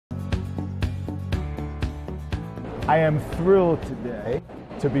I am thrilled today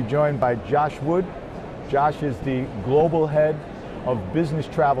to be joined by Josh Wood. Josh is the Global Head of Business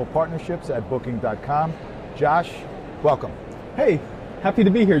Travel Partnerships at Booking.com. Josh, welcome. Hey, happy to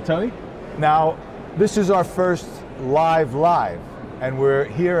be here, Tony. Now, this is our first live, and we're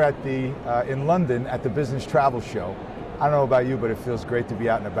here at the in London at the Business Travel Show. I don't know about you, but it feels great to be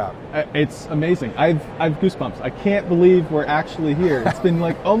out and about. It's amazing. I've goosebumps. I can't believe we're actually here. It's been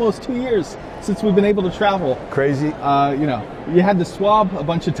like almost 2 years since we've been able to travel. Crazy. You know, you had to swab a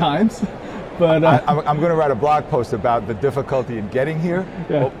bunch of times, but I'm going to write a blog post about the difficulty in getting here.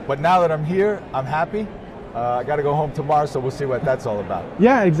 Yeah. But now that I'm here, I'm happy. I got to go home tomorrow, so we'll see what that's all about.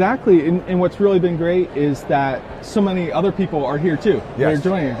 Yeah, exactly. And what's really been great is that so many other people are here too. Yes. They're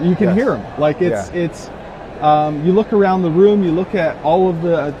joining. You can Yes. hear them. Like you look around the room, you look at all of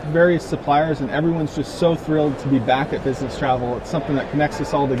the various suppliers, and everyone's just so thrilled to be back at business travel. It's something that connects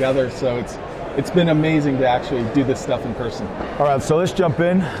us all together. So it's been amazing to actually do this stuff in person. All right, so let's jump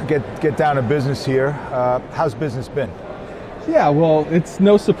in, get down to business here. How's business been? Yeah, well, it's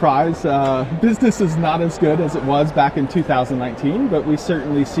no surprise. Business is not as good as it was back in 2019, but we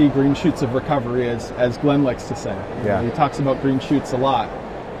certainly see green shoots of recovery, as Glenn likes to say. Yeah. He talks about green shoots a lot.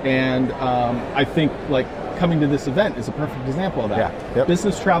 And I think like coming to this event is a perfect example of that. Yeah. Yep.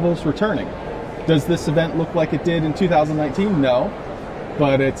 Business travel is returning. Does this event look like it did in 2019? No,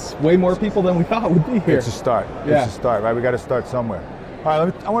 but it's way more people than we thought would be here. It's a start. Yeah. It's a start, right? We got to start somewhere. All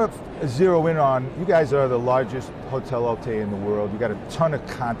right, I want to zero in on, you guys are the largest hotel OTA in the world. You got a ton of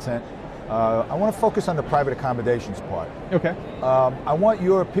content. I want to focus on the private accommodations part. Okay. I want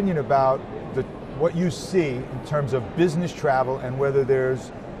your opinion about what you see in terms of business travel and whether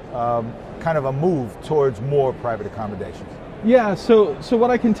there's kind of a move towards more private accommodations. Yeah, so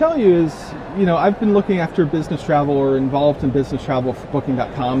what I can tell you is, you know, I've been looking after business travel or involved in business travel for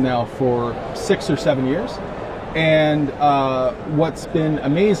Booking.com now for 6 or 7 years. And what's been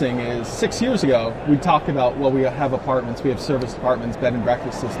amazing is 6 years ago, we talked about, well, we have apartments, we have service apartments, bed and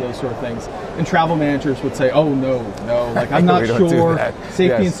breakfasts, those sort of things. And travel managers would say, oh, no, like I'm not sure, safety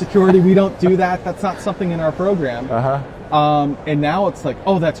Yes. and security, we don't do that. That's not something in our program. And now it's like,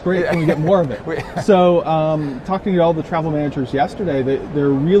 oh, that's great. Can we get more of it? So talking to all the travel managers yesterday, they're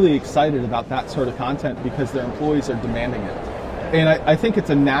really excited about that sort of content because their employees are demanding it. And I think it's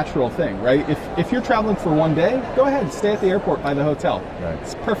a natural thing, right? If you're traveling for one day, go ahead, stay at the airport by the hotel. Right.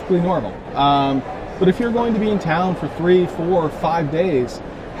 It's perfectly normal. But if you're going to be in town for 3, 4, 5 days,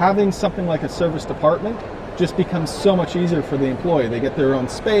 having something like a service department just becomes so much easier for the employee. They get their own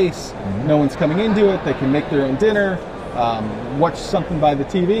space, no one's coming into it, they can make their own dinner, watch something by the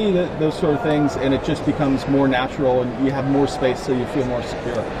TV, those sort of things, and it just becomes more natural and you have more space so you feel more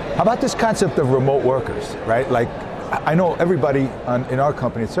secure. How about this concept of remote workers, right? Like, I know everybody in our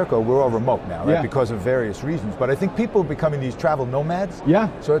company at Serko, we're all remote now, right? Yeah. Because of various reasons. But I think people are becoming these travel nomads. Yeah.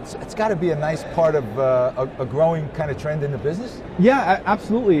 So it's got to be a nice part of a growing kind of trend in the business. Yeah,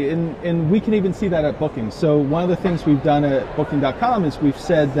 absolutely. And we can even see that at Booking. So one of the things we've done at Booking.com is we've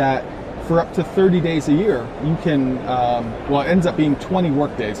said that for up to 30 days a year, you can, well, it ends up being 20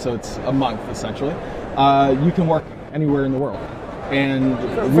 work days, so it's a month essentially. You can work anywhere in the world. And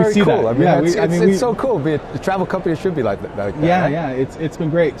we see cool. that. I mean, it's so cool. The travel company should be like that. Yeah, right? yeah. It's been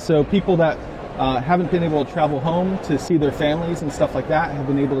great. So people that haven't been able to travel home to see their families and stuff like that have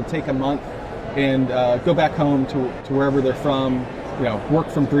been able to take a month and go back home to wherever they're from. You know, work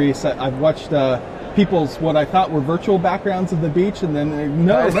from Greece. I've watched people's what I thought were virtual backgrounds of the beach, and then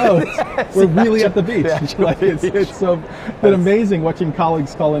we're really at the beach. Like it's so been amazing watching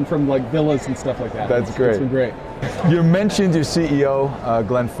colleagues call in from like villas and stuff like that. That's great. It's been great. You mentioned your CEO,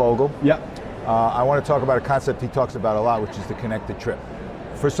 Glenn Fogel. Yep. I want to talk about a concept he talks about a lot, which is the connected trip.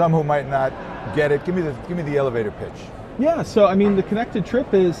 For some who might not get it, give me the elevator pitch. Yeah. So I mean, the connected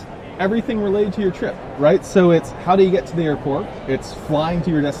trip is everything related to your trip, right? So it's how do you get to the airport? It's flying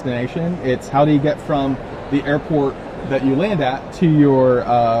to your destination. It's how do you get from the airport that you land at to your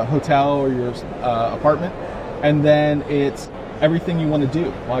hotel or your apartment, and then it's everything you want to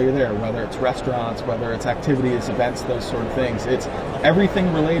do while you're there, whether it's restaurants, whether it's activities, events, those sort of things. It's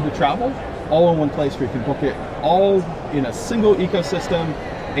everything related to travel, all in one place where you can book it all in a single ecosystem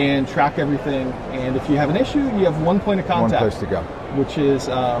and track everything. And if you have an issue, you have one point of contact. One place to go. Which is,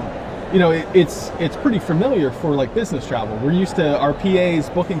 you know, it's pretty familiar for like business travel. We're used to our PAs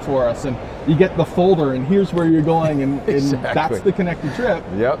booking for us, and you get the folder, and here's where you're going, and Exactly. that's the connected trip.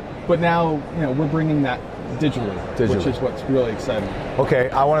 Yep. But now, you know, we're bringing that digitally, which is what's really exciting. Okay,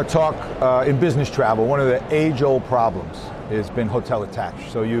 I want to talk in business travel. One of the age-old problems has been hotel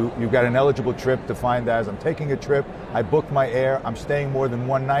attached. So you've got an eligible trip defined as I'm taking a trip, I booked my air, I'm staying more than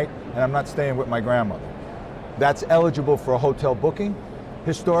one night, and I'm not staying with my grandmother. that's eligible for a hotel booking.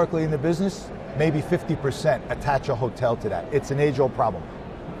 Historically in the business, maybe 50% attach a hotel to that. It's an age-old problem.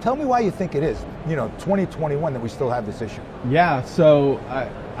 Tell me why you think it is, 2021, that we still have this issue. Yeah, so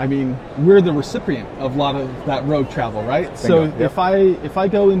I mean, we're the recipient of a lot of that road travel, right? Bingo. So Yep. if I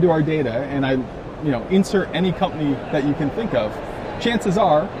go into our data and I, insert any company that you can think of, chances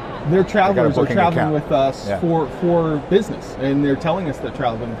are their travelers are traveling with us for business, and they're telling us they're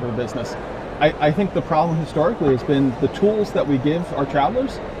traveling for business. I think the problem historically has been the tools that we give our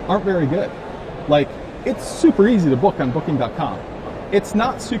travelers aren't very good. Like, it's super easy to book on booking.com. It's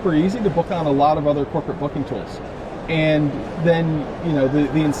not super easy to book on a lot of other corporate booking tools. And then,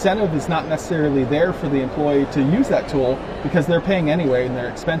 the incentive is not necessarily there for the employee to use that tool because they're paying anyway and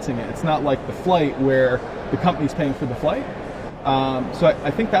they're expensing it. It's not like the flight where the company's paying for the flight. So I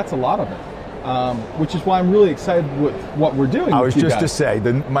think that's a lot of it, which is why I'm really excited with what we're doing. I was just to say,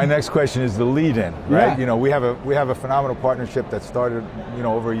 my next question is the lead-in, right? Yeah. We have a phenomenal partnership that started,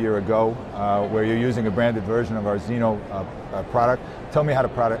 over a year ago, where you're using a branded version of our Zeno product. Tell me how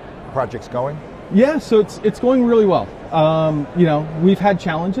the project's going. Yeah, so it's going really well. We've had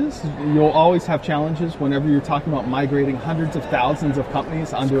challenges. You'll always have challenges whenever you're talking about migrating hundreds of thousands of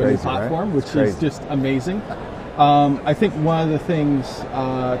companies onto a new platform, right? which is just amazing. I think one of the things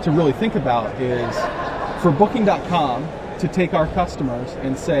to really think about is for Booking.com to take our customers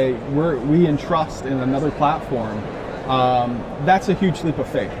and say we entrust in another platform. That's a huge leap of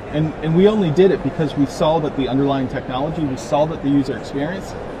faith, and we only did it because we saw that the underlying technology, we saw that the user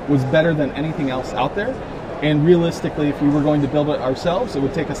experience was better than anything else out there. And realistically, if we were going to build it ourselves, it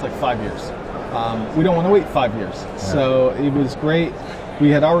would take us like 5 years. We don't want to wait 5 years. Yeah. So it was great. We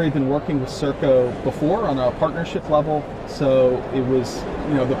had already been working with Serko before on a partnership level, so it was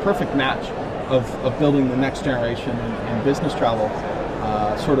the perfect match of building the next generation in business travel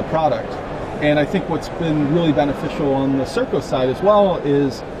sort of product. And I think what's been really beneficial on the Serko side as well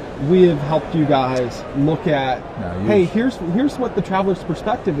is we have helped you guys look at, hey, here's what the traveler's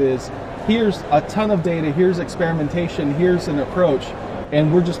perspective is. Here's a ton of data. Here's experimentation. Here's an approach.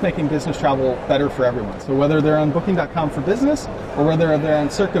 And we're just making business travel better for everyone. So whether they're on Booking.com for business or whether they're on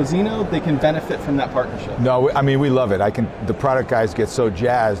Serko Zeno, they can benefit from that partnership. No, I mean, we love it. The product guys get so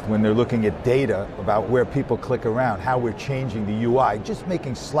jazzed when they're looking at data about where people click around, how we're changing the UI, just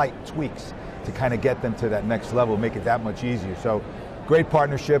making slight tweaks to kind of get them to that next level, make it that much easier. So great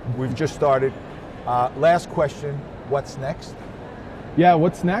partnership. We've just started. Last question, what's next? Yeah,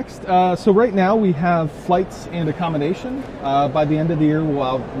 what's next? So right now we have flights and accommodation. By the end of the year,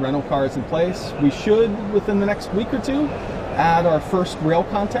 we'll have rental cars in place. We should, within the next week or two, add our first rail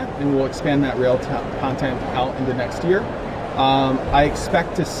content, and we'll expand that rail content out into next year. I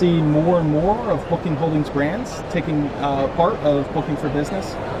expect to see more and more of Booking Holdings brands taking part of Booking for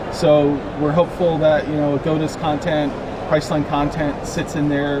Business. So we're hopeful that Agoda's content, Priceline content sits in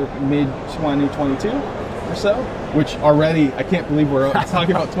there mid-2022 or so, which already, I can't believe we're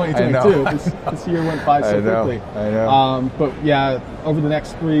talking about 2022. This year went by so quickly. I know. But yeah, over the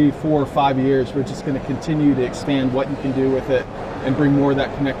next 3, 4, 5 years, we're just going to continue to expand what you can do with it and bring more of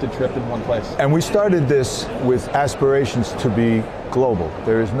that connected trip in one place. And we started this with aspirations to be global.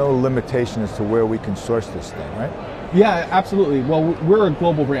 There is no limitation as to where we can source this thing, right? Yeah, absolutely. Well, we're a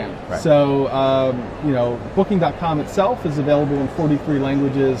global brand. Right. So, Booking.com itself is available in 43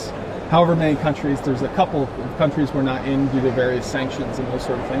 languages, however many countries. There's a couple of countries we're not in due to various sanctions and those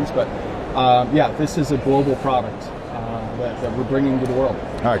sort of things. But yeah, this is a global product that we're bringing to the world.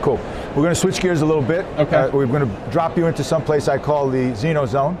 All right, cool. We're going to switch gears a little bit. Okay. We're going to drop you into some place I call the Zeno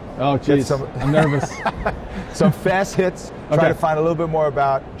Zone. Oh, geez. I'm nervous. Some fast hits. Okay. Try to find a little bit more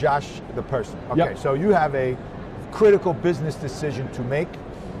about Josh, the person. Okay, yep. So you have a critical business decision to make,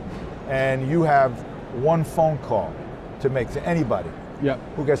 and you have one phone call to make to anybody. Yep.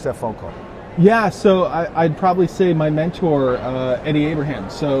 Who gets that phone call? Yeah, so I'd probably say my mentor, Eddie Abraham.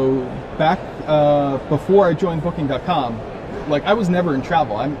 So back before I joined Booking.com, I was never in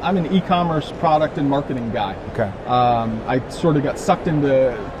travel. I'm an e-commerce product and marketing guy. Okay. I sort of got sucked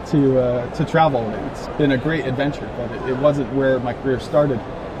into to travel. It's been a great adventure, but it wasn't where my career started.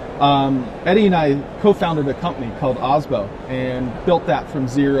 Eddie and I co-founded a company called Osbo and built that from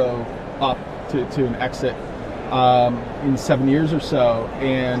zero up to an exit in 7 years or so.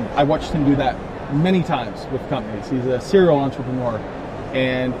 And I watched him do that many times with companies. He's a serial entrepreneur,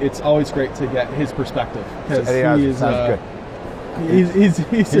 and it's always great to get his perspective because he is good. He's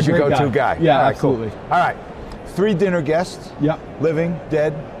a your great go-to guy. Yeah, all right, absolutely. Cool. All right, 3 dinner guests. Yep. Living,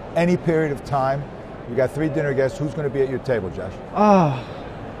 dead, any period of time. You got 3 dinner guests. Who's going to be at your table, Josh?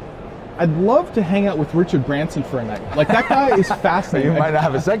 I'd love to hang out with Richard Branson for a night. Like, that guy is fascinating. You might not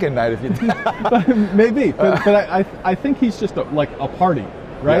have a second night if you did. Maybe, but I think he's just like a party,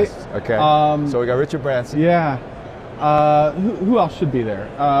 right? Yes. Okay. So we got Richard Branson. Yeah. Who else should be there?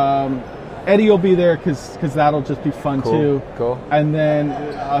 Eddie will be there because that'll just be fun too. Cool. And then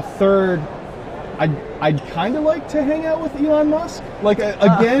a third, I'd kind of like to hang out with Elon Musk. Like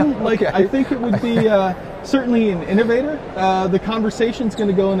again, like I think it would be certainly an innovator. The conversation's going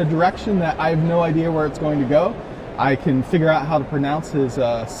to go in a direction that I have no idea where it's going to go. I can figure out how to pronounce his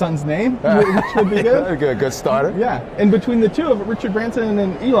son's name, which would be good. Good starter. Yeah, and between the two of it, Richard Branson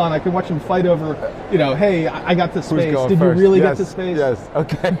and Elon, I can watch them fight over, hey, I got to space. Did first? You really get to space? Yes.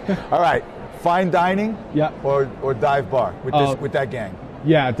 Okay. All right. Fine dining. Yeah. Or dive bar with that gang.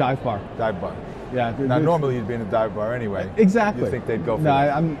 Yeah, dive bar. Dive bar. Yeah. Now normally you'd be in a dive bar anyway. Exactly. You think they'd go for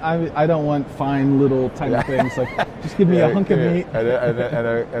that? No, I don't want fine little tiny things. Like, just give me a hunk of meat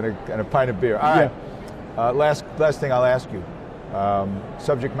and a pint of beer. All right. Last thing I'll ask you.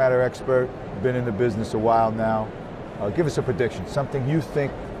 Subject matter expert, been in the business a while now. Give us a prediction. Something you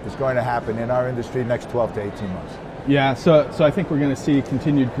think is going to happen in our industry next 12 to 18 months. Yeah, so I think we're going to see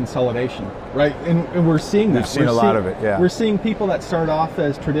continued consolidation, right? And we're seeing that. We've seen a lot of it, yeah. We're seeing people that start off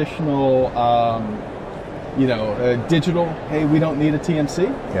as traditional, digital. Hey, we don't need a TMC.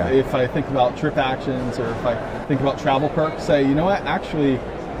 Yeah. If I think about trip actions or if I think about travel perks, say, you know what, actually,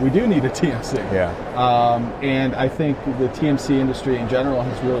 we do need a TMC. Yeah. And I think the TMC industry in general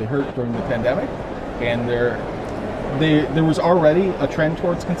has really hurt during the pandemic, and there was already a trend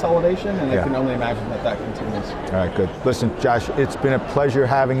towards consolidation, and I can only imagine that continues. All right, good. Listen, Josh, it's been a pleasure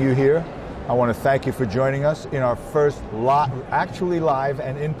having you here. I want to thank you for joining us in our first actually live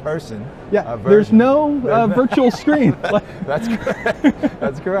and in person. Yeah, there's no virtual screen. That's correct.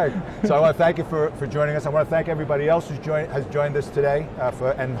 That's correct. So I want to thank you for joining us. I want to thank everybody else who has joined us today,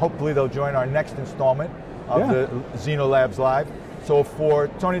 and hopefully they'll join our next installment of the Zeno Labs Live. So for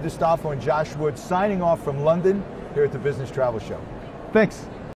Tony DiStolfo and Josh Wood signing off from London, here at the Business Travel Show. Thanks.